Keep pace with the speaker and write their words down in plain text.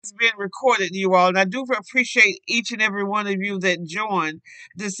is being recorded, you all. And I do appreciate each and every one of you that joined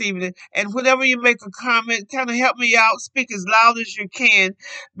this evening. And whenever you make a comment, kind of help me out. Speak as loud as you can,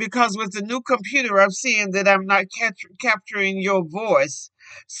 because with the new computer, I'm seeing that I'm not capturing your voice.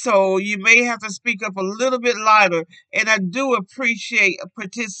 So you may have to speak up a little bit louder. And I do appreciate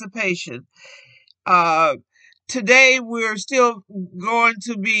participation. Uh, Today, we're still going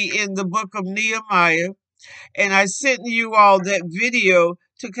to be in the book of Nehemiah, and I sent you all that video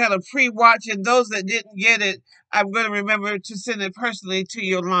to kind of pre-watch. And those that didn't get it, I'm going to remember to send it personally to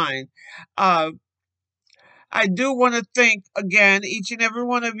your line. Uh, I do want to thank again each and every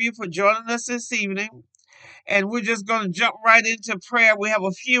one of you for joining us this evening. And we're just going to jump right into prayer. We have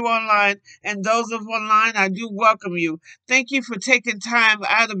a few online, and those of online, I do welcome you. Thank you for taking time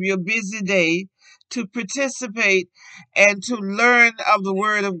out of your busy day to participate and to learn of the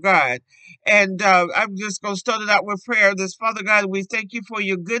Word of God. And I'm just going to start it out with prayer. This Father God, we thank you for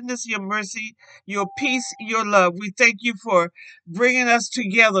your goodness, your mercy, your peace, your love. We thank you for bringing us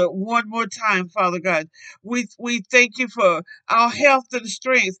together one more time, Father God. We thank you for our health and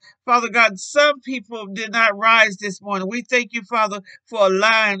strength. Father God, some people did not rise this morning. We thank you, Father, for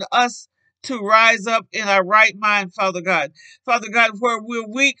allowing us to rise up in our right mind, Father God. Father God, where we're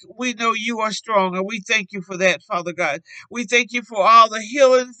weak, we know you are strong, and we thank you for that, Father God. We thank you for all the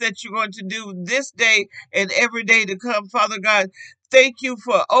healings that you're going to do this day and every day to come, Father God. Thank you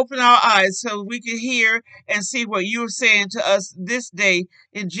for opening our eyes so we can hear and see what you're saying to us this day.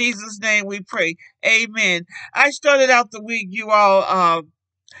 In Jesus' name we pray. Amen. I started out the week, you all,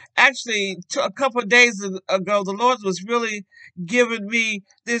 actually a couple of days ago, the Lord was really giving me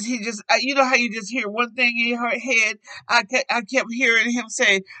this. He just, you know how you just hear one thing in your head. I kept hearing him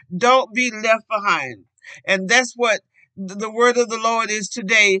say, "Don't be left behind," and that's what the word of the Lord is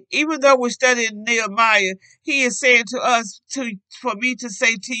today. Even though we're studying Nehemiah, He is saying to us, for me to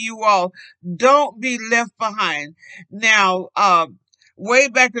say to you all, don't be left behind. Now, way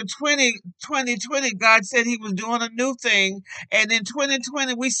back in 2020, God said He was doing a new thing. And in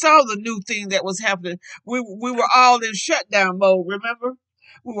 2020, we saw the new thing that was happening. We were all in shutdown mode, remember?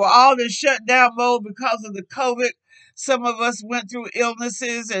 We were all in shutdown mode because of the COVID. Some of us went through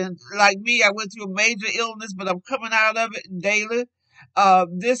illnesses, and like me, I went through a major illness, but I'm coming out of it daily.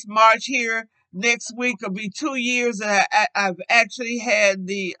 This March here, next week, will be 2 years that I've actually had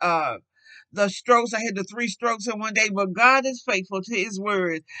the strokes. I had the 3 strokes in one day, but God is faithful to His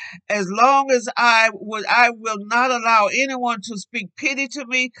word. As long as I will not allow anyone to speak pity to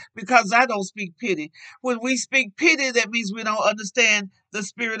me, because I don't speak pity. When we speak pity, that means we don't understand the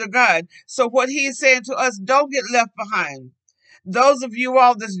Spirit of God. So what He is saying to us, don't get left behind. Those of you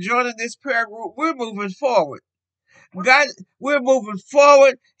all that's joining this prayer group, we're moving forward. God, we're moving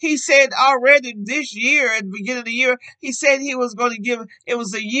forward. He said already this year, at the beginning of the year, He said He was going to give, it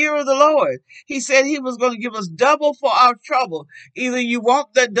was the year of the Lord. He said He was going to give us double for our trouble. Either you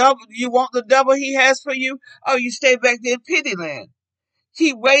want the double He has for you, or you stay back there in pity land.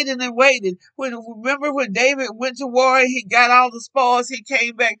 He waited and waited. Remember when David went to war and he got all the spoils, he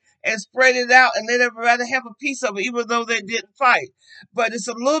came back and spread it out and let everybody have a piece of it, even though they didn't fight. But it's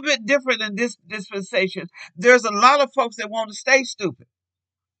a little bit different in this dispensation. There's a lot of folks that want to stay stupid.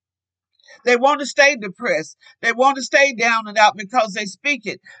 They want to stay depressed. They want to stay down and out because they speak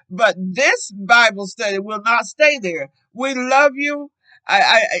it. But this Bible study will not stay there. We love you.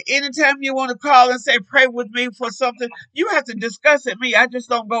 Anytime you want to call and say, pray with me for something, you have to discuss it. Me, I just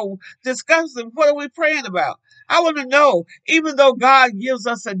don't go discuss it. What are we praying about? I want to know, even though God gives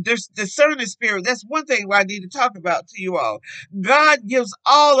us a discerning spirit, that's one thing I need to talk about to you all. God gives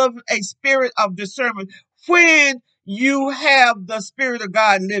all of a spirit of discernment when you have the Spirit of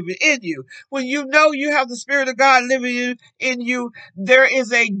God living in you. When you know you have the Spirit of God living in you, there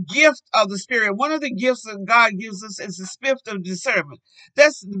is a gift of the Spirit. One of the gifts that God gives us is the spirit of discernment.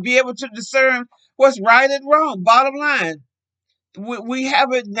 That's to be able to discern what's right and wrong. Bottom line. We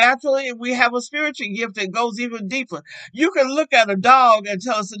have it naturally, and we have a spiritual gift that goes even deeper. You can look at a dog and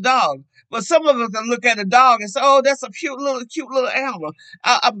tell it's a dog, but some of us can look at a dog and say, "Oh, that's a cute little animal."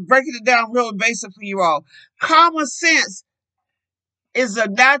 I'm breaking it down real basic for you all. Common sense is a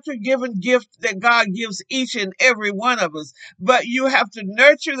natural given gift that God gives each and every one of us. But you have to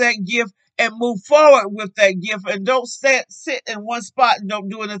nurture that gift and move forward with that gift, and don't sit in one spot and don't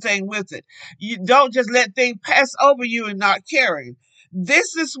do anything with it. You don't just let things pass over you and not caring.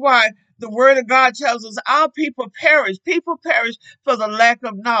 This is why the word of God tells us our people perish. People perish for the lack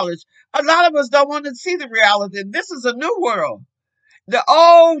of knowledge. A lot of us don't want to see the reality. This is a new world. The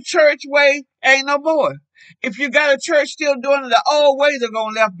old church way ain't no more. If you got a church still doing it the old way, they're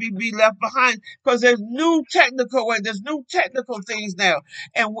going to be left behind, because there's new technical way. There's new technical things now.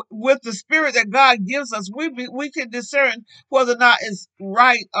 And with the spirit that God gives us, we can discern whether or not it's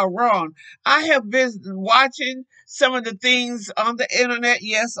right or wrong. I have been watching some of the things on the internet.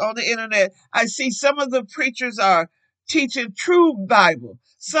 Yes, on the internet. I see some of the preachers are teaching true Bible.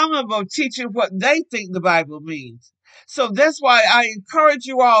 Some of them are teaching what they think the Bible means. So that's why I encourage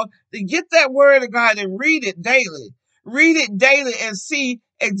you all to get that word of God and read it daily. Read it daily and see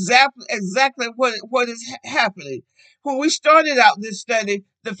exactly what is happening. When we started out this study,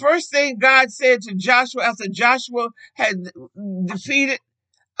 the first thing God said to Joshua after Joshua had defeated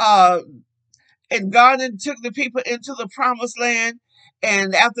uh and God took the people into the promised land.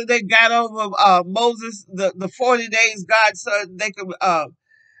 And after they got over Moses, the 40 days God said they could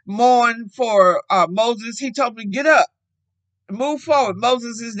mourn for Moses, he told me, get up, move forward.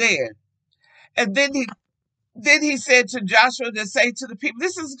 Moses is dead. And then he said to Joshua to say to the people,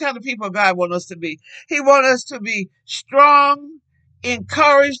 this is the kind of people God wants us to be. He wants us to be strong,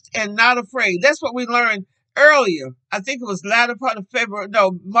 encouraged, and not afraid. That's what we learned earlier. I think it was latter part of February,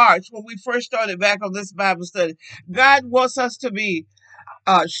 no, March, when we first started back on this Bible study. God wants us to be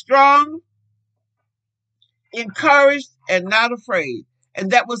strong, encouraged, and not afraid.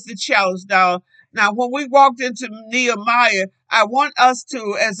 And that was the challenge. Now, when we walked into Nehemiah, I want us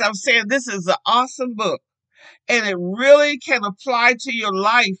to, as I'm saying, this is an awesome book. And it really can apply to your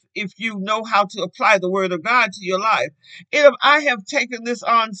life if you know how to apply the word of God to your life. I have taken this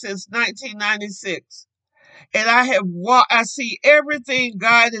on since 1996. And I see everything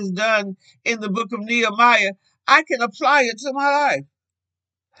God has done in the book of Nehemiah. I can apply it to my life.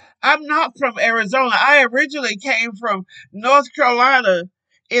 I'm not from Arizona. I originally came from North Carolina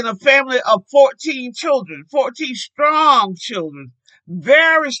in a family of 14 children, 14 strong children,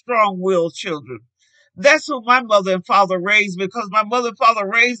 very strong willed children. That's who my mother and father raised, because my mother and father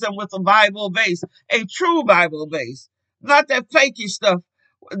raised them with a Bible base, a true Bible base, not that fakey stuff.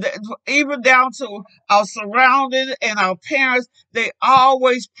 Even down to our surroundings and our parents, they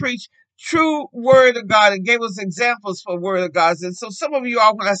always preach true word of God and gave us examples for word of God. And so some of you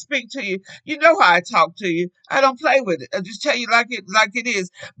all, when I speak to you, you know how I talk to you. I don't play with it. I just tell you like it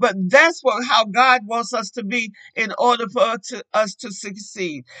is. But that's how God wants us to be in order for us to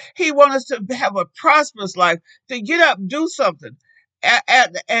succeed. He wants us to have a prosperous life, to get up, do something.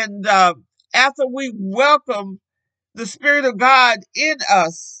 And after we welcome the Spirit of God in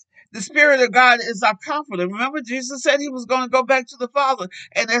us. The Spirit of God is our comforter. Remember, Jesus said he was going to go back to the Father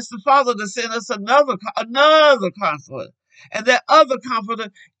and ask the Father to send us another comforter. And that other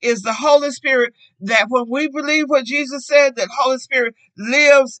comforter is the Holy Spirit, that when we believe what Jesus said, that Holy Spirit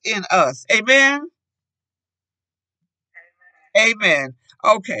lives in us. Amen? Amen.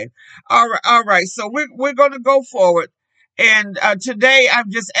 Okay. All right. All right. So we're going to go forward. And today I'm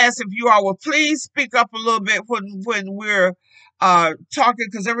just asking if you all will please speak up a little bit when we're talking,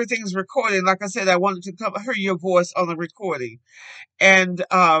 because everything's recorded. Like I said, I wanted to hear your voice on the recording. And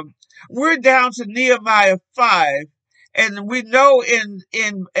we're down to Nehemiah 5, and we know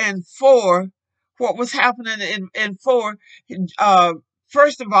in 4 what was happening in 4. uh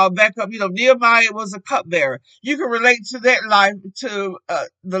First of all, back up, Nehemiah was a cupbearer. You can relate to that life, to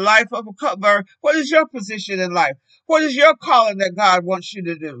the life of a cupbearer. What is your position in life? What is your calling that God wants you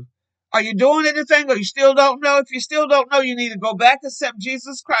to do? Are you doing anything, or you still don't know? If you still don't know, you need to go back, accept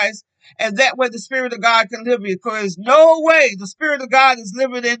Jesus Christ, and that way the Spirit of God can live in you. Because there's no way the Spirit of God is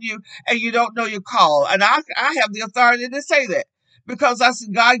living in you and you don't know your call. And I have the authority to say that, because I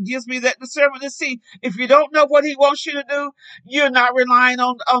said God gives me that discernment to see. If you don't know what he wants you to do, you're not relying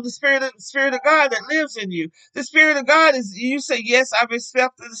on the Spirit of God that lives in you. The Spirit of God is, you say, yes, I've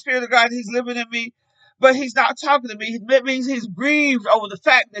accepted the Spirit of God, he's living in me. But he's not talking to me. That means he's grieved over the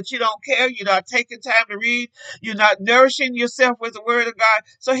fact that you don't care. You're not taking time to read. You're not nourishing yourself with the word of God.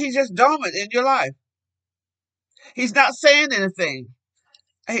 So he's just dormant in your life. He's not saying anything.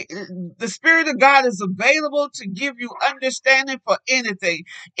 Hey, the Spirit of God is available to give you understanding for anything.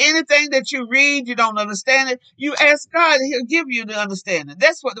 Anything that you read, you don't understand it, you ask God, and he'll give you the understanding.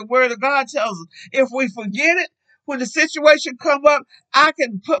 That's what the word of God tells us. If we forget it, when the situation come up, I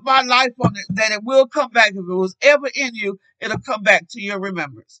can put my life on it, that it will come back. If it was ever in you, it'll come back to your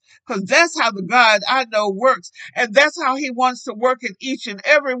remembrance. Because that's how the God I know works. And that's how he wants to work in each and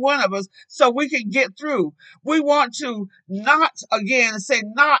every one of us, so we can get through. We want to not, again, say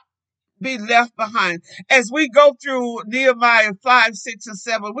not be left behind. As we go through Nehemiah 5, 6, and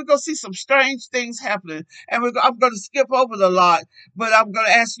 7, we're going to see some strange things happening. And I'm going to skip over the lot, but I'm going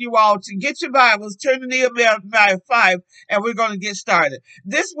to ask you all to get your Bibles, turn to Nehemiah 5, and we're going to get started.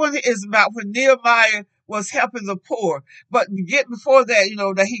 This one is about when Nehemiah was helping the poor. But get before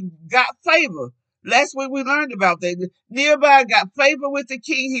that, that he got favor. Last week we learned about that. Nehemiah got favor with the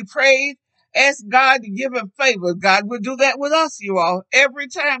king. He prayed, asked God to give him favor. God will do that with us, you all. Every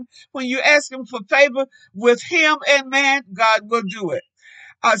time when you ask him for favor with him and man, God will do it.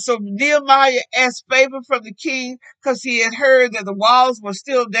 So Nehemiah asked favor from the king because he had heard that the walls were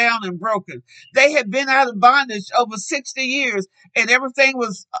still down and broken. They had been out of bondage over 60 years and everything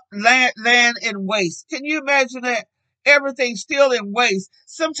was land in waste. Can you imagine that? Everything still in waste.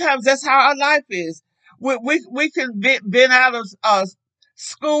 Sometimes that's how our life is. We can been out of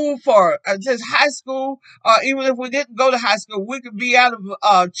school for just high school, or even if we didn't go to high school, we could be out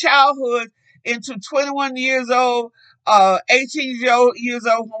of childhood into 21 years old, 18 years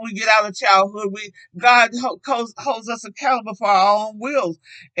old when we get out of childhood. God holds us accountable for our own wills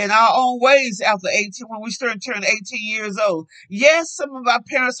and our own ways after 18, when we turn 18 years old. Yes, some of our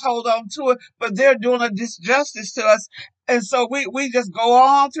parents hold on to it, but they're doing a disjustice to us. And so we just go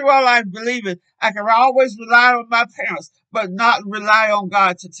on through our life believing I can always rely on my parents, but not rely on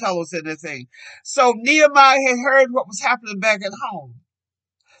God to tell us anything. So Nehemiah had heard what was happening back at home,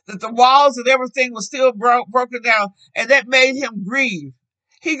 that the walls and everything was still broken down, and that made him grieve.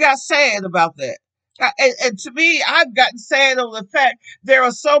 He got sad about that. And to me, I've gotten sad over the fact there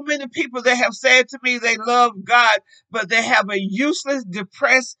are so many people that have said to me they love God, but they have a useless,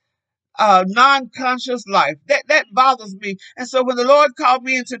 depressed, non-conscious life. That bothers me. And so when the Lord called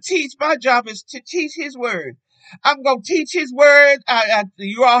me in to teach, my job is to teach His word. I'm gonna teach His word.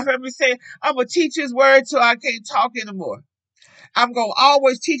 You all heard me say I'm gonna teach His word till I can't talk anymore. I'm going to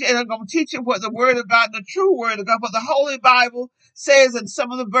always teach it, and I'm going to teach it what the word of God, the true word of God, what the Holy Bible says in some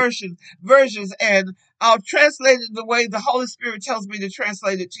of the versions, and I'll translate it the way the Holy Spirit tells me to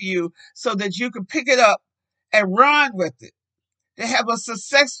translate it to you so that you can pick it up and run with it. To have a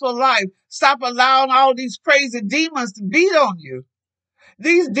successful life. Stop allowing all these crazy demons to beat on you.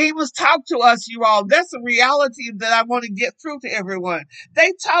 These demons talk to us, you all. That's a reality that I want to get through to everyone.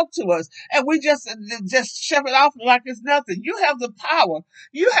 They talk to us, and we just shove it off like it's nothing. You have the power.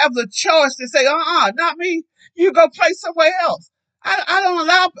 You have the choice to say, not me. You go play somewhere else. I don't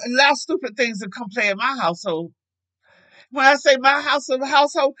allow stupid things to come play in my household. When I say my household,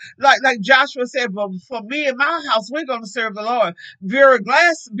 like Joshua said, for me and my house, we're going to serve the Lord. Vera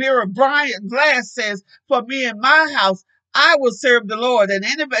Bryant Glass says, for me and my house, I will serve the Lord. And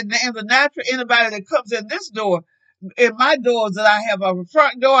anybody, in the natural, anybody that comes in this door, in my doors, that I have a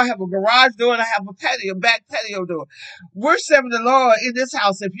front door, I have a garage door, and I have a back patio door. We're serving the Lord in this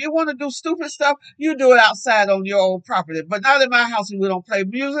house. If you want to do stupid stuff, you do it outside on your own property. But not in my house. We don't play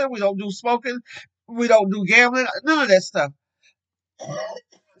music. We don't do smoking. We don't do gambling. None of that stuff.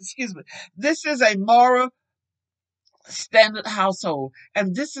 Excuse me. This is a moral standard household.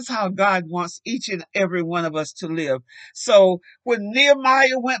 And this is how God wants each and every one of us to live. So when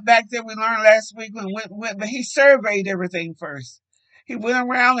Nehemiah went back there, we learned last week but he surveyed everything first. He went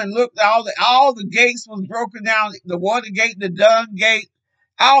around and looked at all the gates was broken down, the water gate, the dung gate,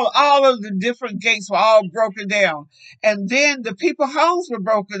 all of the different gates were all broken down. And then the people's homes were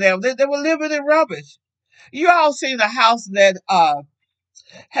broken down. They were living in rubbish. You all seen a house that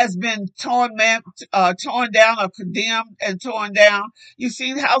has been torn down or condemned and torn down. You've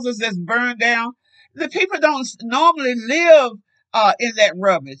seen houses that's burned down. The people don't normally live in that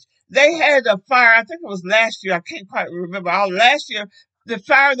rubbish. They had a fire, I think it was last year, I can't quite remember. Last year, the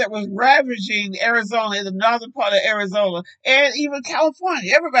fire that was ravaging Arizona, in the northern part of Arizona, and even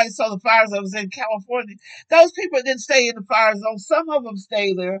California. Everybody saw the fires that was in California. Those people didn't stay in the fire zone. Some of them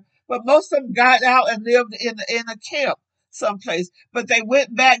stayed there, but most of them got out and lived in a camp someplace. But they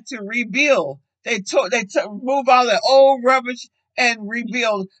went back to rebuild. They took remove all the old rubbish and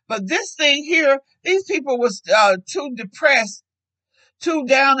rebuild. But this thing here, these people was too depressed, too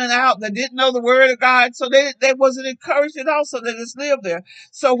down and out. They didn't know the word of God, so they wasn't encouraged at all. So they just lived there.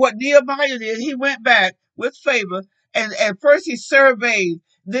 So what Nehemiah did, he went back with favor, and at first he surveyed.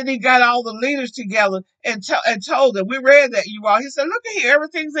 Then he got all the leaders together and told them. We read that, you all. He said, "Look at here,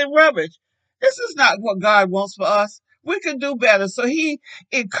 everything's in rubbish. This is not what God wants for us. We can do better." So he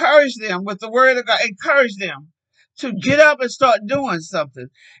encouraged them with the word of God. Encouraged them to get up and start doing something.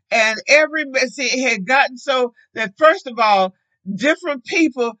 And it had gotten so that first of all, different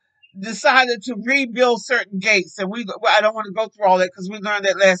people decided to rebuild certain gates. And I don't want to go through all that because we learned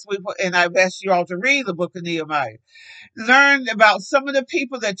that last week, and I've asked you all to read the book of Nehemiah. Learned about some of the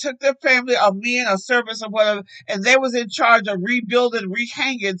people that took their family or men or servants or whatever, and they was in charge of rebuilding,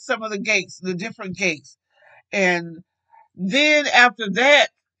 rehanging some of the gates, the different gates. And then after that,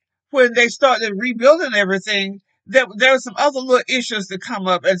 when they started rebuilding everything, there were some other little issues to come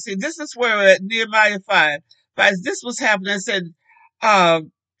up. And see, this is where at Nehemiah 5, as this was happening, it said, uh,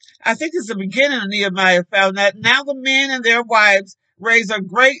 I think it's the beginning of Nehemiah found that now the men and their wives raised a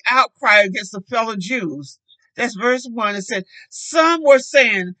great outcry against the fellow Jews. That's verse 1. It said, some were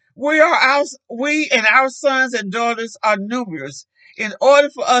saying, we and our sons and daughters are numerous. In order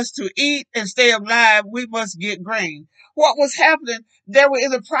for us to eat and stay alive, we must get grain. What was happening? They were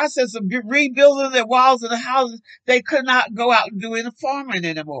in the process of rebuilding their walls and the houses. They could not go out and do any farming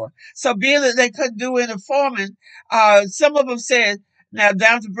anymore. So being that they couldn't do any farming, some of them said, now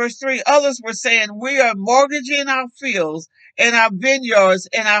down to verse 3, others were saying, we are mortgaging our fields and our vineyards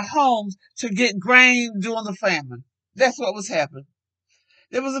and our homes to get grain during the famine. That's what was happening.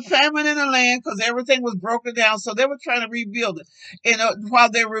 There was a famine in the land because everything was broken down, so they were trying to rebuild it. And while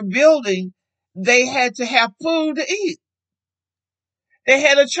they were building, they had to have food to eat. They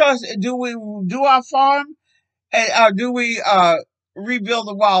had a choice. Do we do our farm or do we rebuild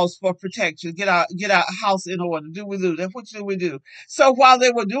the walls for protection, get our house in order? Do we do that? What do we do? So while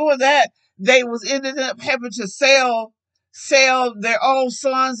they were doing that, they was ended up having to sell their own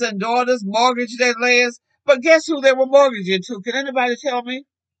sons and daughters, mortgage their lands. But guess who they were mortgaging to? Can anybody tell me?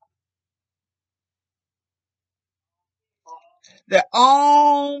 Their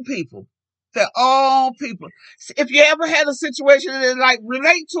own people. Their own people. If you ever had a situation that like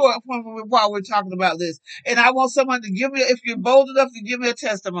relate to it while we're talking about this, and I want someone to give me, if you're bold enough to give me a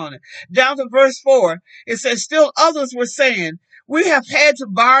testimony. Down to verse 4, it says, still others were saying, we have had to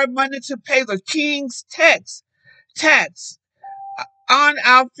borrow money to pay the king's tax on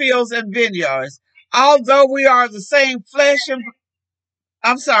our fields and vineyards. Although we are the same flesh and,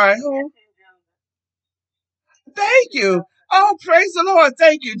 I'm sorry, who? Thank you. Oh, praise the Lord.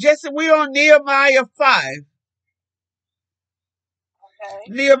 Thank you. Jesse, we're on Nehemiah 5. Okay.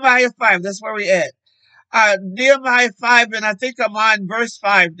 Nehemiah 5. That's where we at. Nehemiah 5, and I think I'm on verse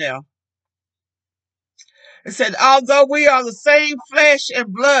 5 now. It said, although we are the same flesh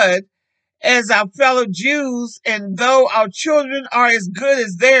and blood as our fellow Jews, and though our children are as good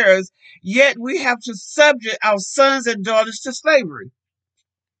as theirs, yet we have to subject our sons and daughters to slavery.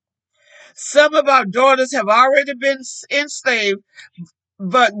 Some of our daughters have already been enslaved,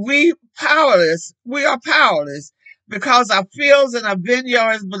 but we are powerless because our fields and our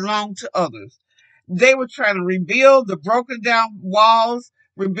vineyards belong to others. They were trying to rebuild the broken down walls,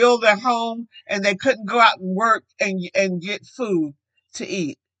 rebuild their home, and they couldn't go out and work and get food to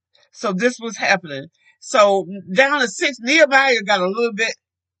eat. So this was happening. So down to 6, Nehemiah got a little bit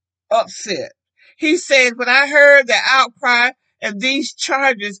upset. He said, when I heard the outcry and these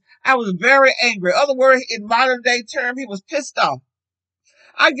charges, I was very angry. In other words, in modern day term, he was pissed off.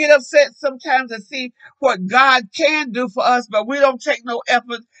 I get upset sometimes to see what God can do for us, but we don't take no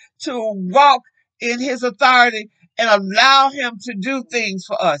effort to walk in his authority and allow him to do things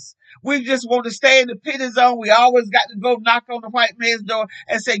for us. We just want to stay in the pity zone. We always got to go knock on the white man's door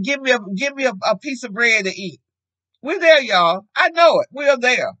and say, give me a piece of bread to eat. We're there, y'all. I know it. We are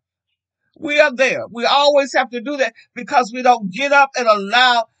there. We are there. We always have to do that because we don't get up and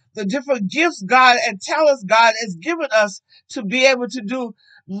allow the different gifts God and talents God has given us to be able to do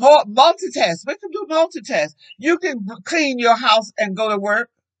more multitask. We can do multitask. You can clean your house and go to work.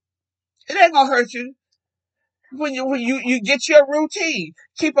 It ain't gonna hurt you when you get your routine.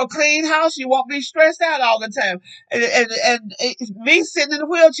 Keep a clean house, you won't be stressed out all the time. And me sitting in the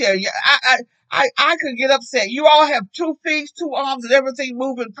wheelchair, I could get upset. You all have 2 feet, 2 arms, and everything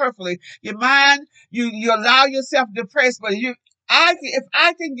moving perfectly. Your mind, you allow yourself depressed, but if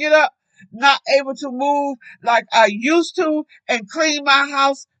I can get up, not able to move like I used to, and clean my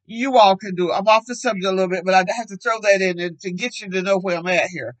house, you all can do it. I'm off the subject a little bit, but I have to throw that in to get you to know where I'm at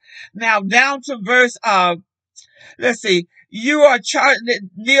here. Now down to verse let's see. You are charged.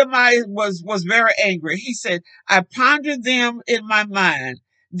 Nehemiah was very angry. He said, I pondered them in my mind,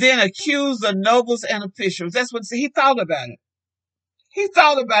 then accused the nobles and officials. That's what he thought about it. He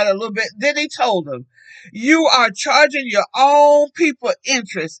thought about it a little bit. Then he told them, you are charging your own people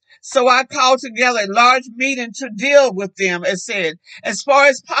interest. So I called together a large meeting to deal with them and said, as far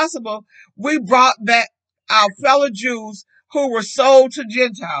as possible, we brought back our fellow Jews who were sold to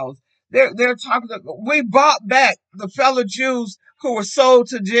Gentiles. They're talking, we brought back the fellow Jews who were sold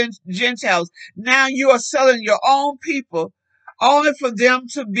to Gentiles. Now you are selling your own people only for them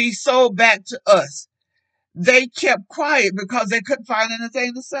to be sold back to us. They kept quiet because they couldn't find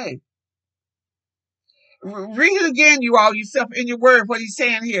anything to say. Read it again, you all yourself in your word. What he's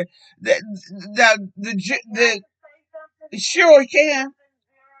saying here. Sure can.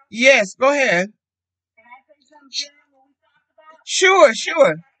 Yes, go ahead. Sure,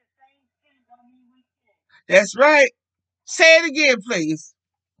 sure. That's right. Say it again, please.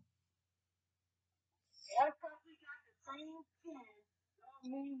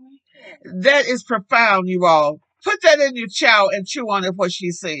 That is profound, you all. Put that in your chow and chew on it, what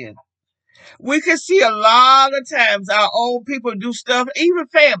she's saying. We can see a lot of times our old people do stuff, even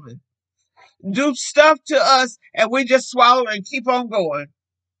family, do stuff to us, and we just swallow and keep on going.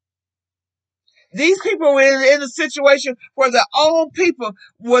 These people were in a situation where the own people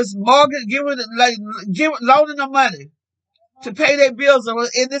was mortgage giving like loaning them money to pay their bills. And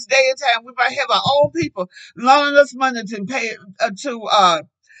in this day and time, we might have our own people loaning us money to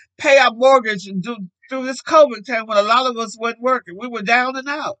pay our mortgage through this COVID time when a lot of us weren't working. We were down and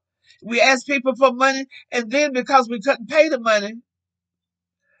out. We asked people for money, and then because we couldn't pay the money,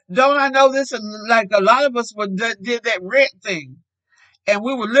 don't I know this? And like a lot of us did that rent thing, and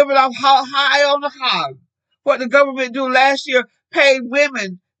we were living off high on the hog. What the government do last year paid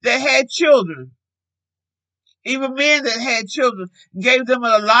women that had children, even men that had children, gave them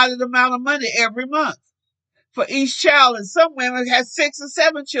a allotted amount of money every month for each child. And some women had 6 or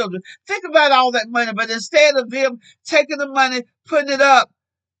 7 children. Think about all that money, but instead of them taking the money, putting it up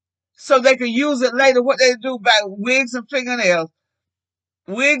so they could use it later, what they do, buy wigs and fingernails.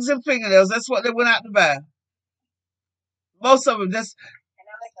 Wigs and fingernails. That's what they went out to buy. Most of them. That's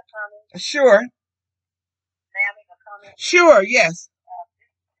sure. Sure. Yes.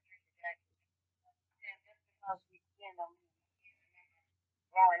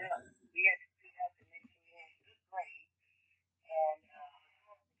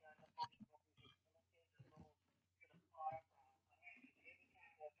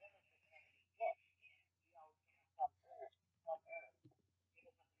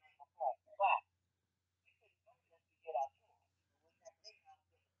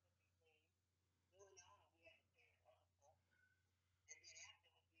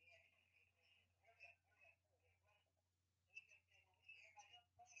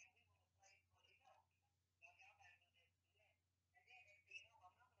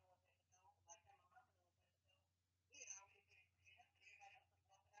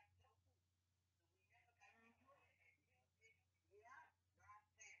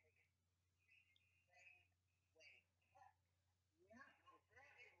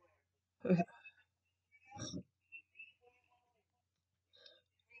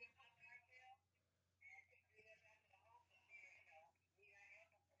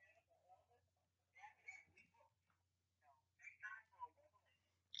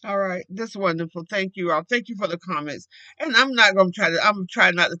 All right, that's wonderful. Thank you all. Thank you for the comments. And I'm not gonna try to. I'm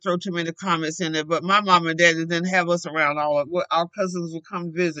trying not to throw too many comments in there. But my mom and daddy didn't have us around. All of our cousins would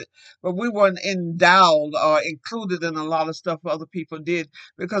come visit, but we weren't endowed or included in a lot of stuff other people did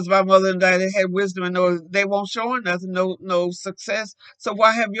because my mother and daddy had wisdom and know they won't show nothing, no success. So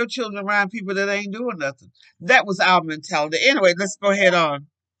why have your children around people that ain't doing nothing? That was our mentality. Anyway, let's go ahead on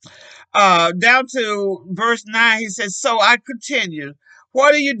down to verse 9. He says, so I continue.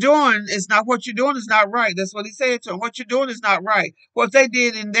 What are you doing is not what you're doing is not right. That's what he said to him. What you're doing is not right. What they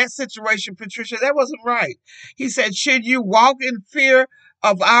did in that situation, Patricia, that wasn't right. He said, should you walk in fear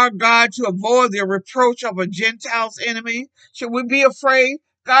of our God to avoid the reproach of a Gentile's enemy? Should we be afraid?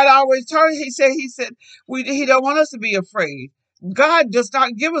 God always told, he said, he don't want us to be afraid. God does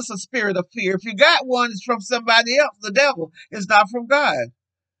not give us a spirit of fear. If you got one, it's from somebody else, the devil. It's not from God.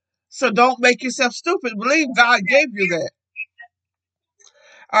 So don't make yourself stupid. Believe God gave you that.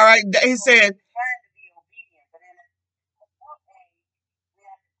 All right. He said,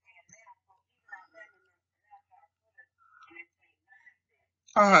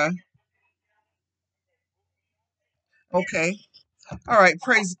 uh-huh. Okay. All right.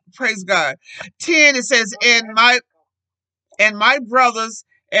 Praise God. 10, it says, and my brothers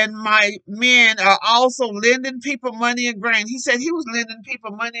and my men are also lending people money and grain. He said he was lending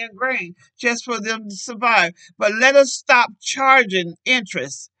people money and grain just for them to survive. But let us stop charging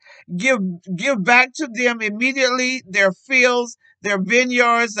interest. Give give back to them immediately their fields, their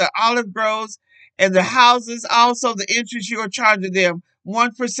vineyards, their olive groves, and the houses. Also, the interest you are charging them,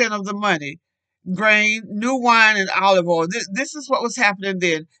 1% of the money grain, new wine, and olive oil. This is what was happening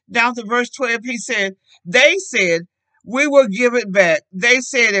then. Down to verse 12, he said, they said, we will give it back. They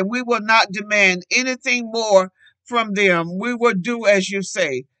said, and we will not demand anything more from them. We will do as you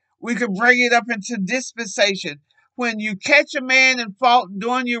say. We could bring it up into dispensation. When you catch a man in fault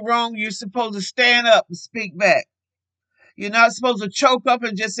doing you wrong, you're supposed to stand up and speak back. You're not supposed to choke up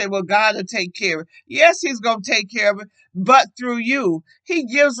and just say, well, God will take care of it. Yes, he's going to take care of it, but through you. He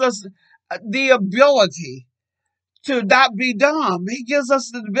gives us the ability to not be dumb. He gives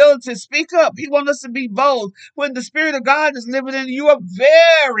us the ability to speak up. He wants us to be bold. When the Spirit of God is living in you, you are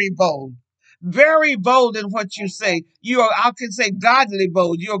very bold. very bold in what you say. You are, I can say, godly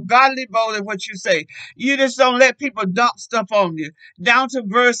bold. You're godly bold in what you say. You just don't let people dump stuff on you. Down to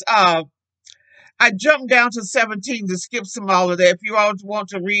verse, I jumped down to 17 to skip some all of that. If you all want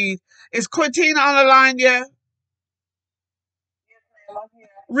to read, is Quintina on the line yet?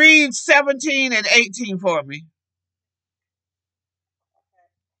 Read 17 and 18 for me.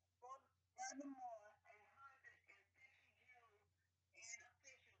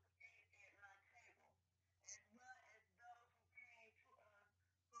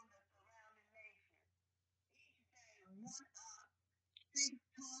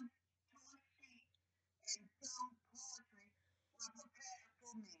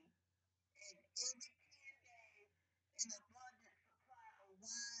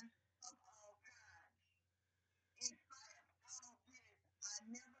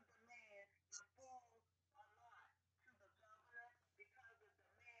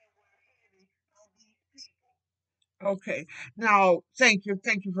 Okay. Now, thank you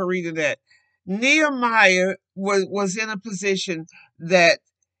for reading that. Nehemiah was in a position that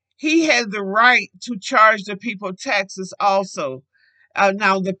he had the right to charge the people taxes also.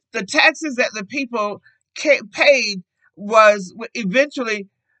 Now, the taxes that the people paid was eventually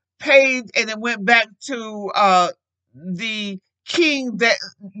paid, and it went back to the king that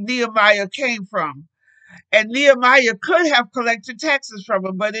Nehemiah came from. And Nehemiah could have collected taxes from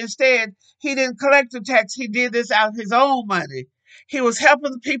him, but instead he didn't collect the tax. He did this out of his own money. He was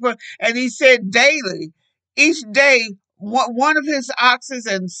helping the people, and he said daily, each day, one of his oxes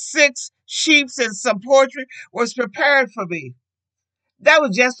and six sheep and some poultry was prepared for me. That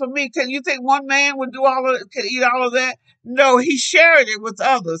was just for me. Can you think one man would do all of could eat all of that? No, he shared it with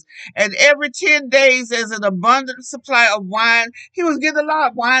others. And every 10 days there's an abundant supply of wine. He was getting a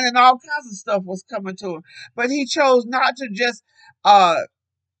lot of wine and all kinds of stuff was coming to him. But he chose not to just uh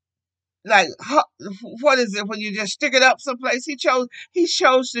like what is it when you just stick it up someplace? He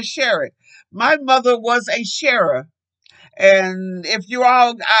chose to share it. My mother was a sharer. And if you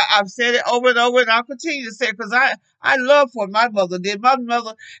all, I've said it over and over, and I'll continue to say it because I love what my mother did. My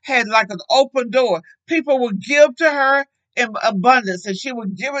mother had like an open door. People would give to her in abundance, and she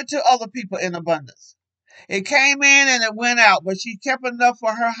would give it to other people in abundance. It came in and it went out, but she kept enough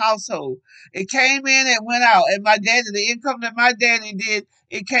for her household. It came in and went out. And my daddy, the income that my daddy did,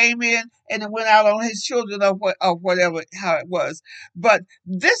 it came in and it went out on his children of whatever, how it was. But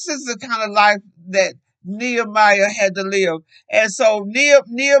this is the kind of life that Nehemiah had to live. And so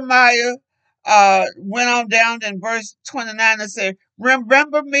Nehemiah went on down in verse 29 and said,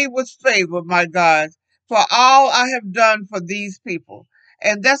 remember me with favor, my God, for all I have done for these people.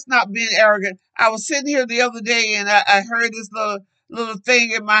 And that's not being arrogant. I was sitting here the other day and I heard this little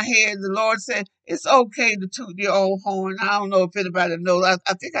thing in my head. The Lord said, it's okay to toot your own horn. I don't know if anybody knows.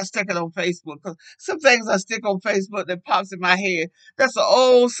 I think I stuck it on Facebook because some things I stick on Facebook that pops in my head. That's an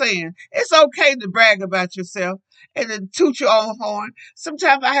old saying. It's okay to brag about yourself and to toot your own horn.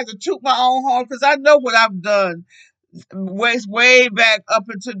 Sometimes I have to toot my own horn because I know what I've done way back up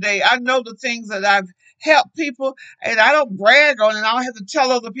until today. I know the things that I've helped people, and I don't brag on it. I don't have to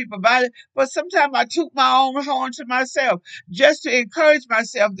tell other people about it. But sometimes I toot my own horn to myself just to encourage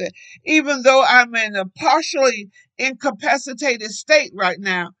myself that even though I'm in a partially incapacitated state right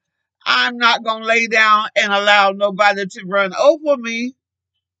now, I'm not going to lay down and allow nobody to run over me.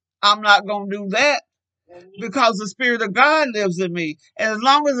 I'm not going to do that because the Spirit of God lives in me. And as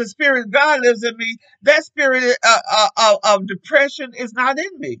long as the Spirit of God lives in me, that spirit of depression is not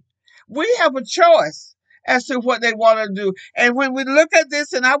in me. We have a choice as to what they want to do. And when we look at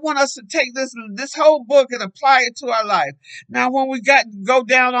this, and I want us to take this whole book and apply it to our life. Now, when we go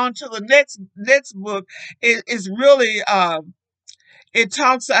down on to the next book, it is really it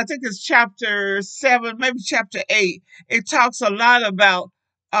talks, I think it's chapter 7, maybe chapter 8. It talks a lot about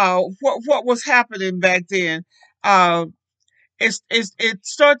what was happening back then. Uh, it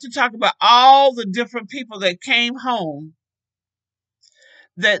starts to talk about all the different people that came home,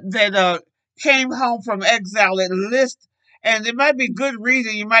 that came home from exile. It lists, and it might be good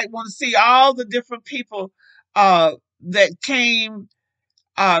reading. You might want to see all the different people that came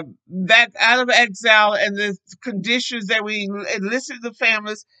back out of exile and the conditions that we enlisted the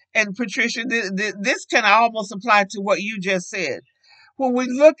families. And Patricia, this can almost apply to what you just said. When we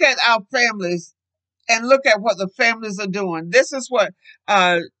look at our families and look at what the families are doing, this is what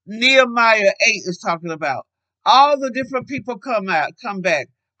Nehemiah 8 is talking about. All the different people come back.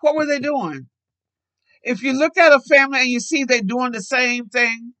 What were they doing? If you look at a family and you see they're doing the same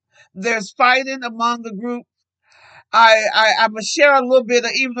thing, there's fighting among the group. I'm gonna share a little bit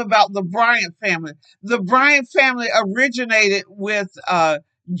even about the Bryant family. The Bryant family originated with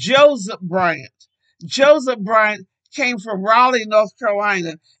Joseph Bryant. Joseph Bryant came from Raleigh, North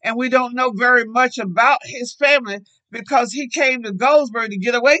Carolina, and we don't know very much about his family because he came to Goldsboro to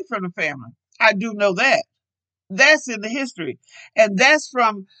get away from the family. I do know that. That's in the history. And that's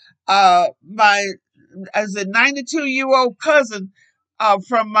from my as a 92-year-old cousin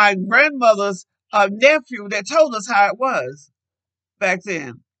from my grandmother's nephew that told us how it was back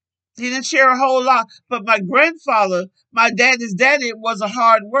then. He didn't share a whole lot, but my grandfather, my daddy's daddy, was a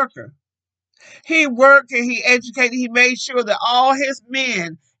hard worker. He worked and he educated. He made sure that all his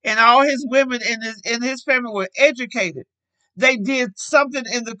men and all his women in his family were educated. They did something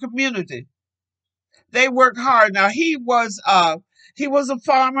in the community. They worked hard. Now he was a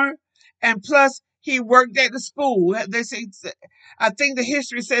farmer, and plus he worked at the school. They say I think the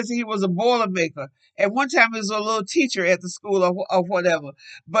history says he was a boiler maker. At one time he was a little teacher at the school or whatever.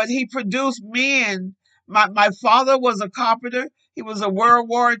 But he produced men. My father was a carpenter. He was a World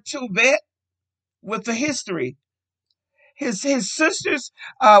War II vet with the history. His sisters,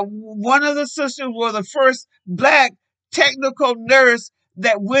 one of the sisters was the first black technical nurse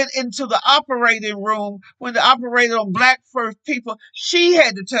that went into the operating room when the operated on black first people. She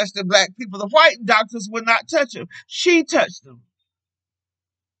had to touch the black people. The white doctors would not touch them. She touched them.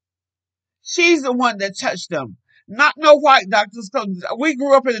 She's the one that touched them. Not no white doctors, because we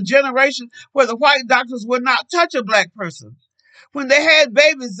grew up in a generation where the white doctors would not touch a black person. When they had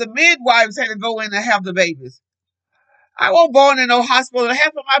babies, the midwives had to go in and have the babies. I wasn't born in no hospital. Half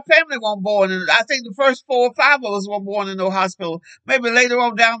of my family weren't born in. I think the first 4 or 5 of us were born in no hospital. Maybe later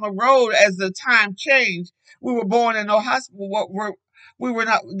on down the road, as the time changed, we were born in no hospital. We were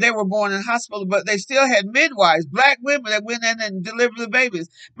not. They were born in hospital, but they still had midwives, black women that went in and delivered the babies.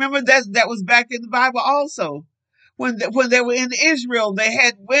 Remember that was back in the Bible also. When they were in Israel, they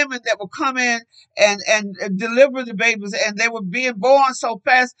had women that would come in and deliver the babies, and they were being born so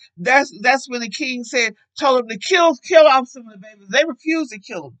fast. That's when the king told them to kill off some of the babies. They refused to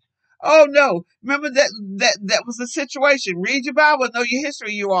kill them. Oh no! Remember that was the situation. Read your Bible, know your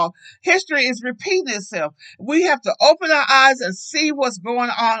history, you all. History is repeating itself. We have to open our eyes and see what's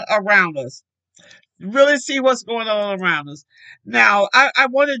going on around us. Really see what's going on around us. Now, I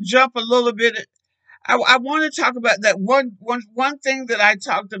want to jump a little bit. I want to talk about that one thing that I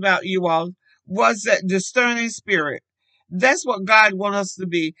talked about, you all, was that discerning spirit. That's what God wants us to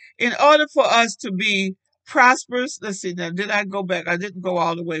be. In order for us to be prosperous, let's see now, did I go back? I didn't go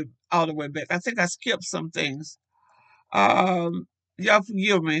all the way back. I think I skipped some things. Y'all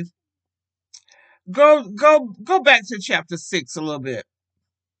forgive me. Go back to chapter 6 a little bit.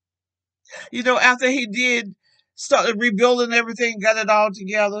 After he did started rebuilding everything, got it all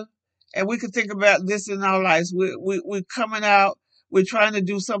together, and we could think about this in our lives. We're coming out, we're trying to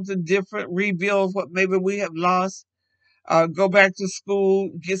do something different, rebuild what maybe we have lost, go back to school,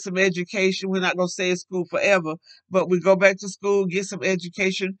 get some education. We're not going to stay in school forever, but we go back to school, get some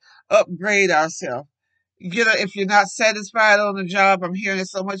education, upgrade ourselves. If you're not satisfied on the job, I'm hearing it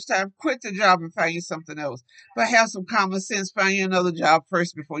so much time, quit the job and find you something else. But have some common sense, find you another job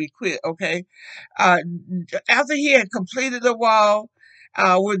first before you quit, okay? Uh, After he had completed the wall,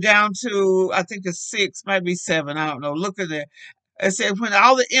 we're down to, I think it's 6, might be 7, I don't know. Look at that. It said, when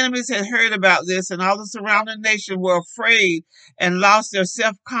all the enemies had heard about this and all the surrounding nation were afraid and lost their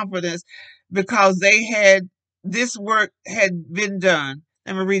self confidence because this work had been done.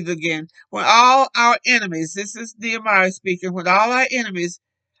 Let me read it again. When all our enemies, this is Nehemiah speaking, when all our enemies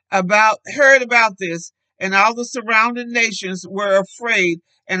heard about this, and all the surrounding nations were afraid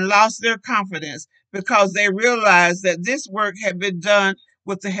and lost their confidence because they realized that this work had been done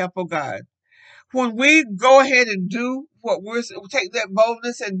with the help of God. When we go ahead and do what we're take that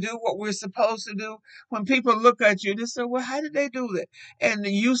boldness and do what we're supposed to do, when people look at you, they say, "Well, how did they do that?" And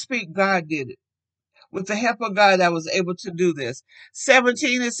you speak, God did it. With the help of God, I was able to do this.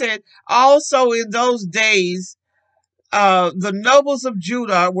 17, it said, also in those days, the nobles of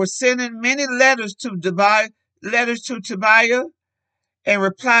Judah were sending many letters to Tobiah, and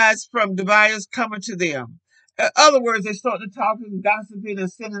replies from Tobias coming to them. In other words, they started talking, gossiping,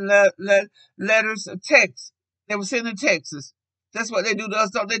 and sending letters, texts. They were sending texts. That's what they do to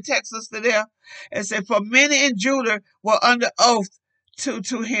us. Don't they text us to them? And said, for many in Judah were under oath to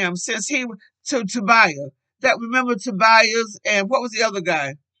him, since he to Tobiah. That remember Tobias and what was the other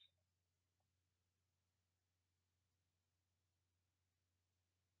guy?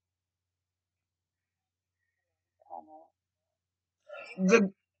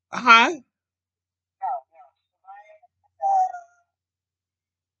 The huh?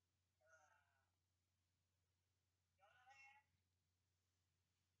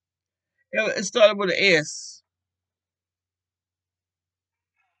 It started with an S.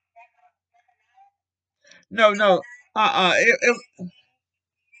 No, no.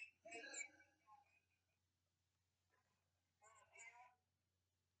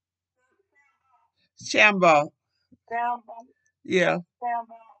 Shamball. Yeah.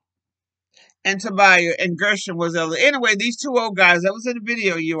 And Tobiah and Gershon was other. Anyway, these two old guys, that was in the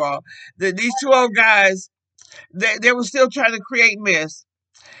video, you all. These two old guys, they were still trying to create mess.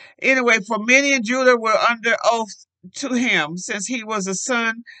 Anyway, for many in Judah were under oath to him, since he was a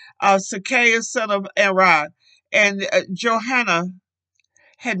son of Zacchaeus, son of Arad, and Johanna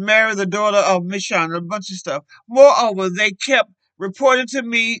had married the daughter of Mishon, a bunch of stuff. Moreover, they kept reporting to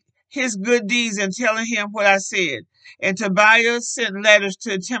me his good deeds and telling him what I said. And Tobiah sent letters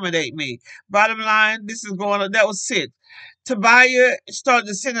to intimidate me. Bottom line, this is going on. That was it. Tobiah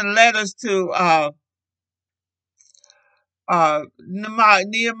started sending letters to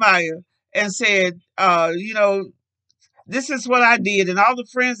Nehemiah and said, this is what I did, and all the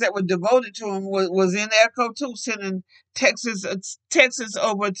friends that were devoted to him was in Echo too, sending Texas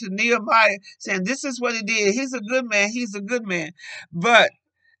over to Nehemiah, saying this is what he did. He's a good man. He's a good man. But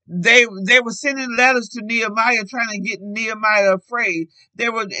they were sending letters to Nehemiah, trying to get Nehemiah afraid.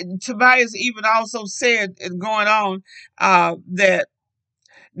 Tobias even also said, and going on, that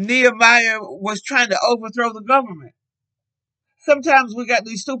Nehemiah was trying to overthrow the government. Sometimes we got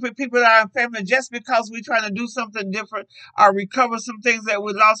these stupid people in our family just because we're trying to do something different or recover some things that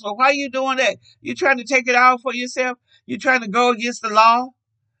we lost. Well, why are you doing that? You trying to take it out for yourself? You trying to go against the law?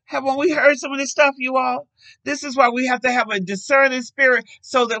 Haven't we heard some of this stuff, you all? This is why we have to have a discerning spirit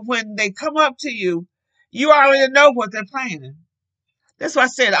so that when they come up to you, you already know what they're planning. That's why I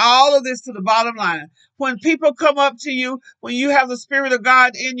said all of this to the bottom line. When people come up to you, when you have the Spirit of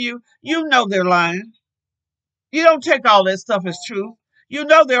God in you, you know they're lying. You don't take all that stuff as truth. You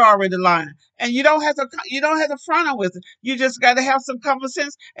know they're already lying, and you don't have to front them with it. You just got to have some common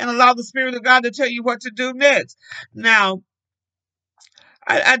sense and allow the Spirit of God to tell you what to do next. Now,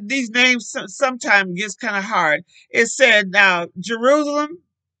 these names sometimes gets kind of hard. It said, now Jerusalem,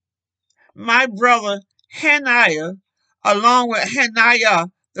 my brother Hananiah, along with Hananiah,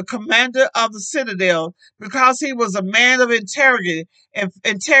 the commander of the citadel, because he was a man of integrity,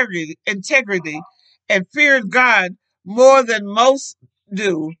 and feared God more than most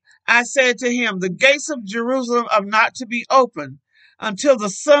do. I said to him, the gates of Jerusalem are not to be opened until the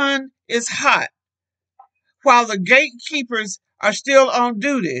sun is hot, while the gatekeepers are still on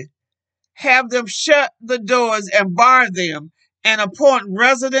duty. Have them shut the doors and bar them, and appoint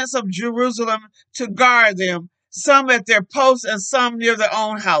residents of Jerusalem to guard them, some at their posts and some near their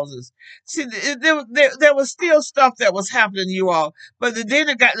own houses. See, there was still stuff that was happening, you all. But then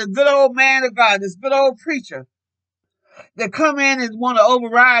it got the good old man of God, this good old preacher, that come in and want to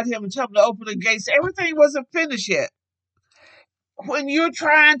override him and tell him to open the gates. Everything wasn't finished yet. When you're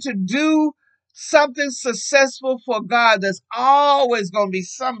trying to do something successful for God, there's always going to be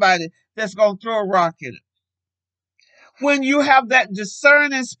somebody that's going to throw a rock in it. When you have that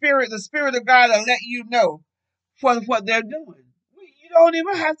discerning spirit, the Spirit of God will let you know what they're doing. You don't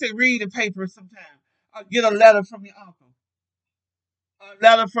even have to read the paper sometimes or get a letter from your uncle, a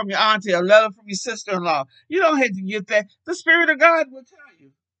letter from your auntie, a letter from your sister-in-law. You don't have to get that. The Spirit of God will tell you.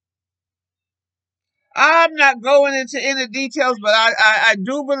 I'm not going into any details, but I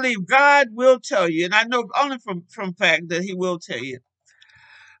do believe God will tell you, and I know only from fact that He will tell you.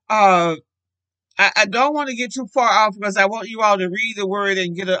 Uh, I don't want to get too far off because I want you all to read the Word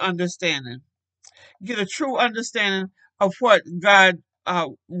and get an understanding, get a true understanding of what God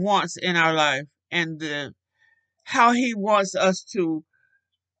wants in our life and how He wants us to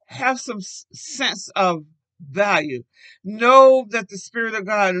have some sense of value. Know that the Spirit of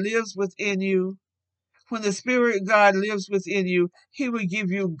God lives within you. When the Spirit of God lives within you, He will give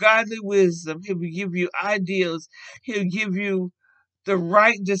you godly wisdom. He will give you ideas. He'll give you the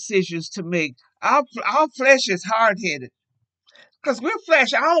right decisions to make. Our flesh is hard headed because we're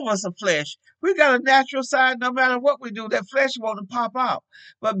flesh. All of us are flesh. We got a natural side. No matter what we do, that flesh want to pop out.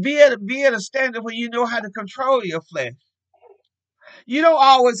 But be at a standard where you know how to control your flesh. You don't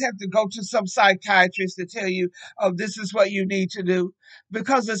always have to go to some psychiatrist to tell you, oh, this is what you need to do,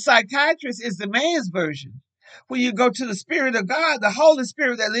 because the psychiatrist is the man's version. When you go to the Spirit of God, the Holy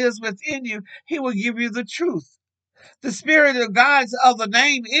Spirit that lives within you, He will give you the truth. The Spirit of God's other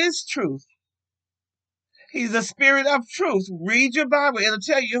name is truth. He's the Spirit of truth. Read your Bible, it'll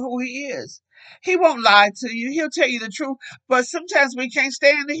tell you who He is. He won't lie to you. He'll tell you the truth. But sometimes we can't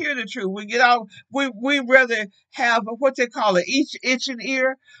stand to hear the truth. We get out. We rather have what they call it, each itching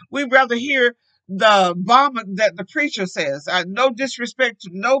ear. We rather hear the vomit that the preacher says. No disrespect to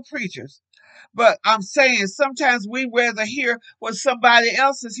no preachers, But I'm saying sometimes we rather hear what somebody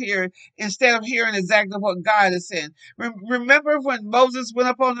else is hearing instead of hearing exactly what God is saying. Remember when Moses went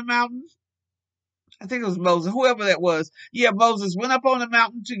up on the mountain? I think it was Moses, whoever that was. Yeah, Moses went up on the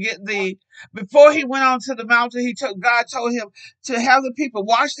mountain to get before he went onto the mountain, God told him to have the people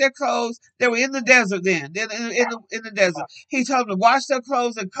wash their clothes. They were in the desert then, in the desert. He told them to wash their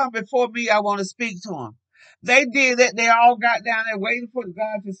clothes and come before me. I want to speak to them. They did that. They all got down there waiting for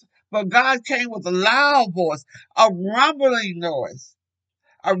God but God came with a loud voice, a rumbling noise,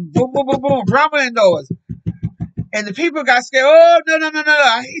 a boom, boom, boom, boom, rumbling noise. And the people got scared. Oh, no, no, no, no,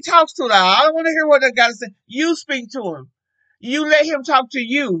 no. He talks too loud. I don't want to hear what that guy say. You speak to him. You let him talk to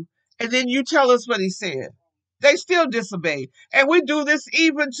you, and then you tell us what he said. They still disobey. And we do this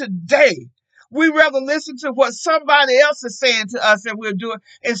even today. We rather listen to what somebody else is saying to us and we'll do it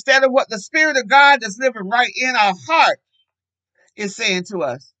instead of what the Spirit of God that's living right in our heart is saying to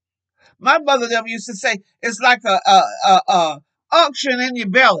us. My mother them used to say it's like a unction in your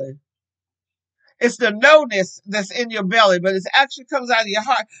belly. It's the knownness that's in your belly, but it actually comes out of your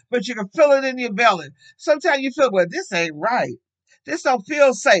heart, but you can feel it in your belly. Sometimes you feel, well, this ain't right. This don't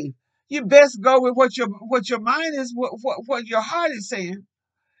feel safe. You best go with what your mind is, what your heart is saying.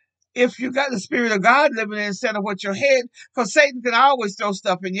 If you got the Spirit of God living in instead of what your head, because Satan can always throw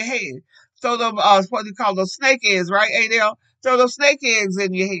stuff in your head. Throw them, what they call those snake eggs, right, Adele? Throw those snake eggs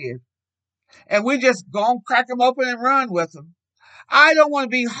in your head. And we just go and crack them open and run with them. I don't want to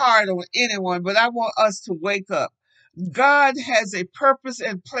be hard on anyone, but I want us to wake up. God has a purpose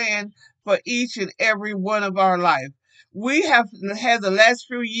and plan for each and every one of our life. We have had the last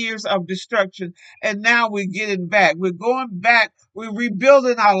few years of destruction, and now we're getting back. We're going back. We're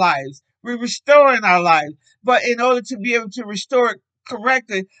rebuilding our lives. We're restoring our lives. But in order to be able to restore it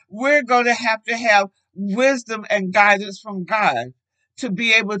correctly, we're going to have wisdom and guidance from God to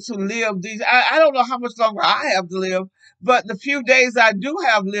be able to live these. I don't know how much longer I have to live, but the few days I do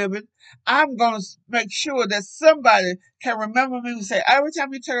have living, I'm going to make sure that somebody can remember me and say, every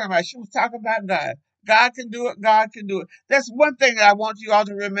time you turn around, she was talking about God. God can do it. God can do it. That's one thing that I want you all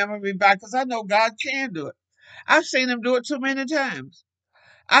to remember me by because I know God can do it. I've seen him do it too many times.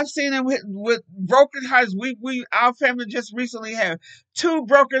 I've seen him with broken hearts. Our family just recently had two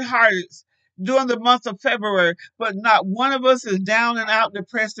broken hearts during the month of February, but not one of us is down and out,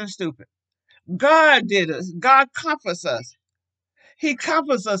 depressed and stupid. God did us. God comforts us. He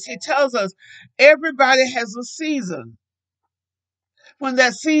comforts us. He tells us everybody has a season. When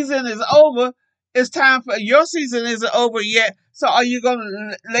that season is over, it's time for your season isn't over yet. So are you going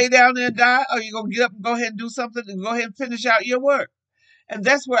to lay down there and die? Or are you going to get up and go ahead and do something and go ahead and finish out your work? And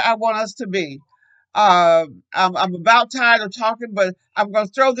that's where I want us to be. I'm about tired of talking, but I'm going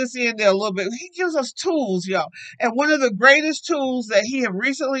to throw this in there a little bit. He gives us tools, y'all. And one of the greatest tools that he have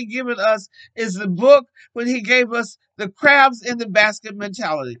recently given us is the book when he gave us the crabs in the basket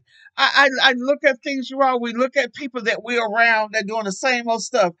mentality. I look at things, you all, we look at people that we're around that doing the same old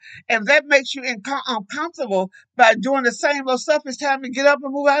stuff. And that makes you uncomfortable by doing the same old stuff. It's time to get up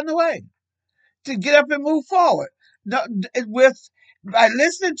and move out of the way, to get up and move forward. With by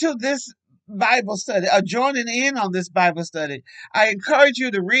listening to this Bible study or joining in on this Bible study, I encourage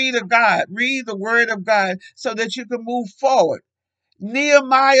you to read the Word of God, so that you can move forward.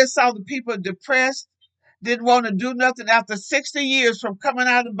 Nehemiah saw the people depressed, didn't want to do nothing after 60 years from coming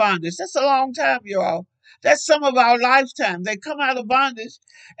out of bondage. That's a long time, y'all. That's some of our lifetime. They come out of bondage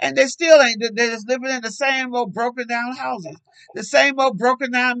and they still ain't, they're just living in the same old broken down houses, the same old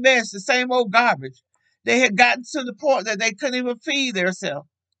broken down mess, the same old garbage. They had gotten to the point that they couldn't even feed themselves.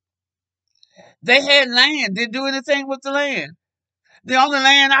 They had land, didn't do anything with the land. The only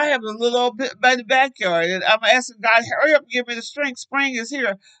land I have is a little old bit by the backyard. And I'm asking God, hurry up and give me the strength. Spring is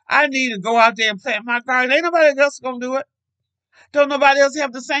here. I need to go out there and plant my garden. Ain't nobody else gonna do it. Don't nobody else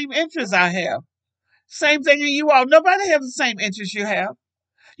have the same interests I have. Same thing in you all. Nobody has the same interests you have.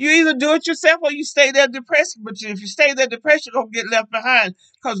 You either do it yourself or you stay there depressed. But if you stay there depressed, you're gonna get left behind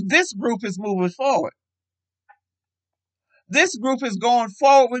because this group is moving forward. This group is going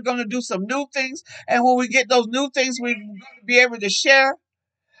forward. We're going to do some new things. And when we get those new things, we're going to be able to share.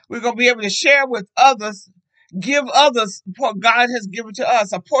 We're going to be able to share with others, give others what God has given to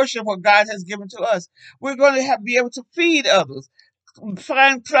us, a portion of what God has given to us. We're going to be able to feed others,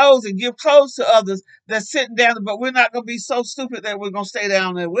 find clothes and give clothes to others that's sitting down. But we're not going to be so stupid that we're going to stay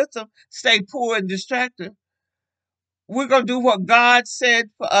down there with them, stay poor and distracted. We're going to do what God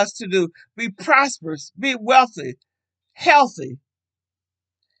said for us to do. Be prosperous, be wealthy, healthy,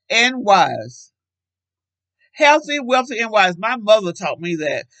 and wise. Healthy, wealthy, and wise. My mother taught me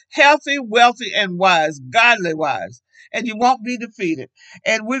that. Healthy, wealthy, and wise. Godly wise. And you won't be defeated.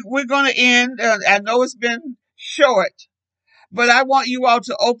 And we're going to end. I know it's been short, but I want you all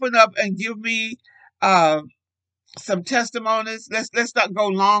to open up and give me uh, some testimonies. Let's not go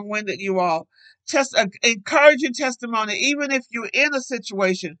long winded, you all. Just encouraging testimony, even if you're in a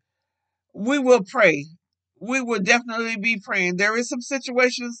situation, we will pray. We will definitely be praying. There is some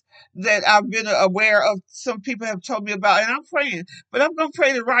situations that I've been aware of. Some people have told me about, and I'm praying. But I'm going to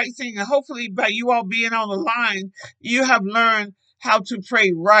pray the right thing, and hopefully, by you all being on the line, you have learned how to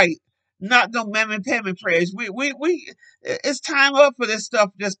pray right, not no mammy pammy prayers. It's time up for this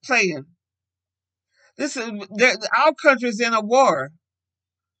stuff. Just playing. Our country's in a war,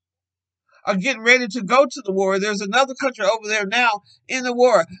 are getting ready to go to the war. There's another country over there now in the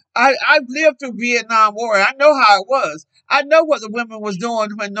war. I've lived through Vietnam War. I know how it was. I know what the women was doing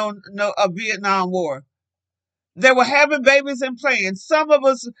when no a Vietnam War. They were having babies and playing. Some of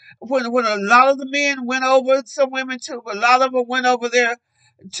us, when a lot of the men went over, some women too, but a lot of them went over there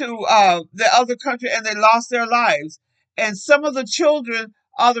to the other country and they lost their lives. And some of the children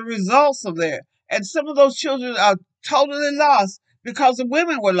are the results of that. And some of those children are totally lost because the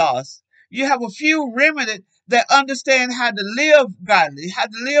women were lost. You have a few remnant that understand how to live godly, how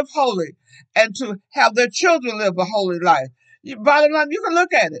to live holy, and to have their children live a holy life. Bottom line, you can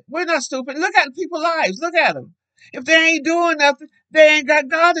look at it. We're not stupid. Look at people's lives. Look at them. If they ain't doing nothing, they ain't got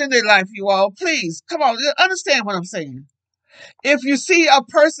God in their life, you all. Please, come on, understand what I'm saying. If you see a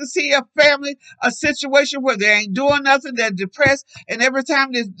person, see a family, a situation where they ain't doing nothing, they're depressed, and every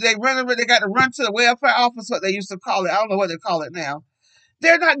time they run over, they got to run to the welfare office, what they used to call it. I don't know what they call it now.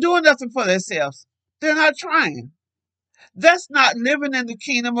 They're not doing nothing for themselves. They're not trying. That's not living in the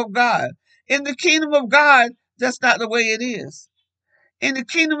kingdom of God. In the kingdom of God, that's not the way it is. In the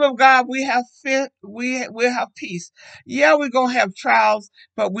kingdom of God, we have we have peace. Yeah, we're gonna have trials,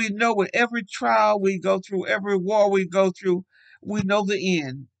 but we know with every trial we go through, every war we go through, we know the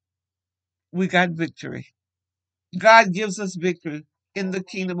end. We got victory. God gives us victory in the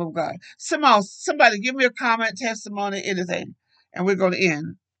kingdom of God. Somebody give me a comment, testimony, anything, and we're gonna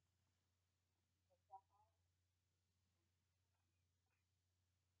end.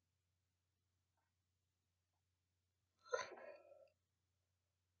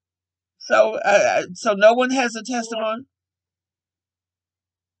 So no one has a testimony.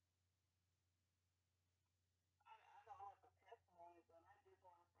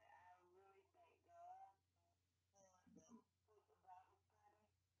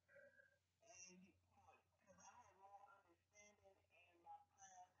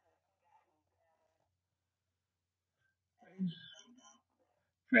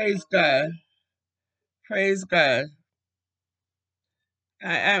 Praise God. Praise God.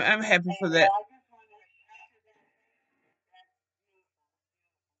 I'm happy for that.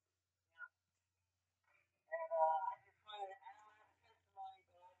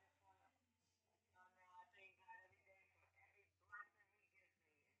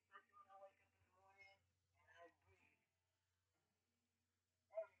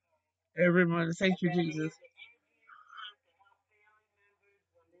 Everyone, thank you, Jesus.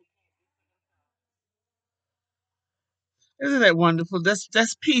 Isn't that wonderful?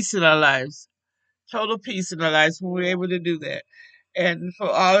 That's peace in our lives. Total peace in our lives when we're able to do that. And for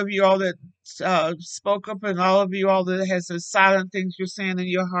all of you all that spoke up and all of you all that has the silent things you're saying in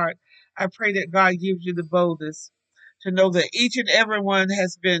your heart, I pray that God gives you the boldness to know that each and every one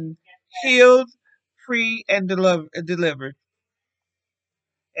has been healed, free, and delivered.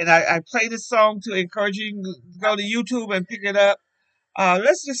 And I play this song to encourage you to go to YouTube and pick it up.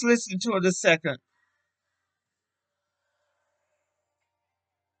 Let's just listen to it a second.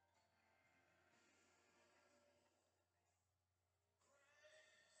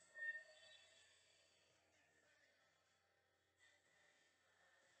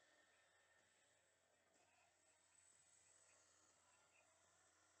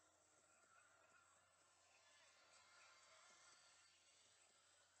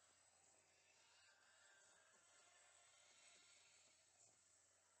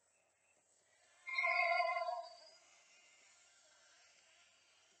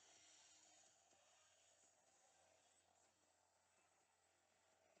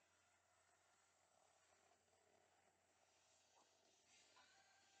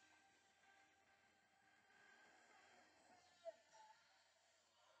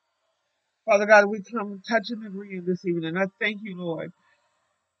 Father God, we come touch and agree this evening. I thank you, Lord,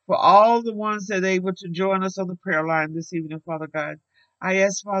 for all the ones that are able to join us on the prayer line this evening, Father God. I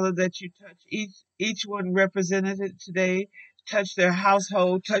ask, Father, that you touch each one represented today, touch their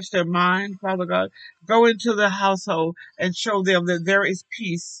household, touch their mind, Father God. Go into the household and show them that there is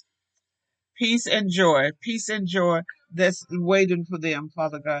peace, peace and joy that's waiting for them,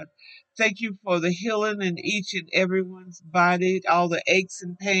 Father God. Thank you for the healing in each and everyone's body, all the aches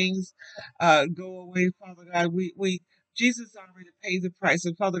and pains go away, Father God. We Jesus already paid the price,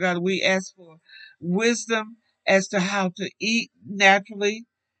 and Father God, we ask for wisdom as to how to eat naturally,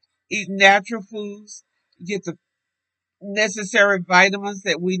 eat natural foods, get the necessary vitamins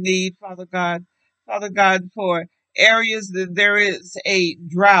that we need, Father God. Father God, for areas that there is a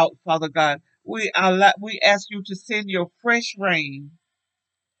drought, Father God, we ask you to send your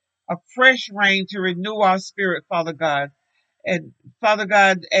a fresh rain to renew our spirit, Father God. And Father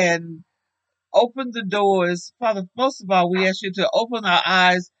God, and open the doors. Father, most of all, we ask you to open our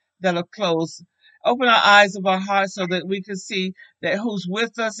eyes that are closed. Open our eyes of our hearts so that we can see that who's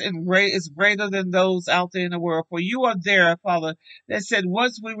with us and great is greater than those out there in the world. For you are there, Father, that said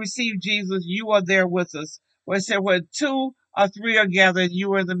once we receive Jesus, you are there with us. Where it said where two or three are gathered,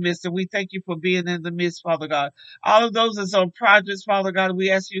 you are in the midst. And we thank you for being in the midst, Father God. All of those that's on projects, Father God,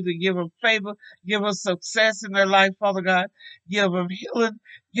 we ask you to give them favor, give them success in their life, Father God. Give them healing,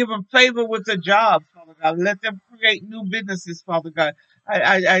 give them favor with the job, Father God. Let them create new businesses, Father God.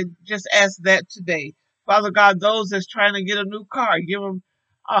 I just ask that today. Father God, those that's trying to get a new car, give them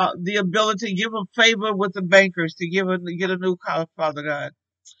the ability, give them favor with the bankers to get a new car, Father God.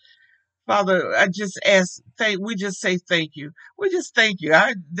 Father, I just ask, we just say thank you. We just thank you.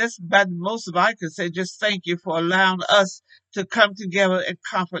 That's about most of I can say. Just thank you for allowing us to come together and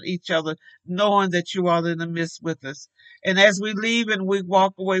comfort each other, knowing that you are in the midst with us. And as we leave and we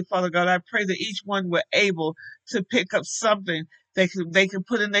walk away, Father God, I pray that each one were able to pick up something they can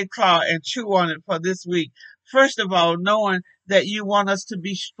put in their car and chew on it for this week. First of all, knowing that you want us to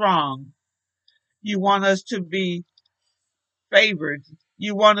be strong. You want us to be favored.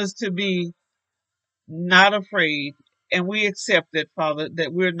 You want us to be not afraid. And we accept that, Father,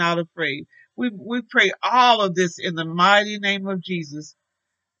 that we're not afraid. We pray all of this in the mighty name of Jesus.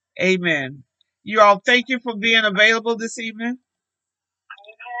 Amen. You all, thank you for being available this evening.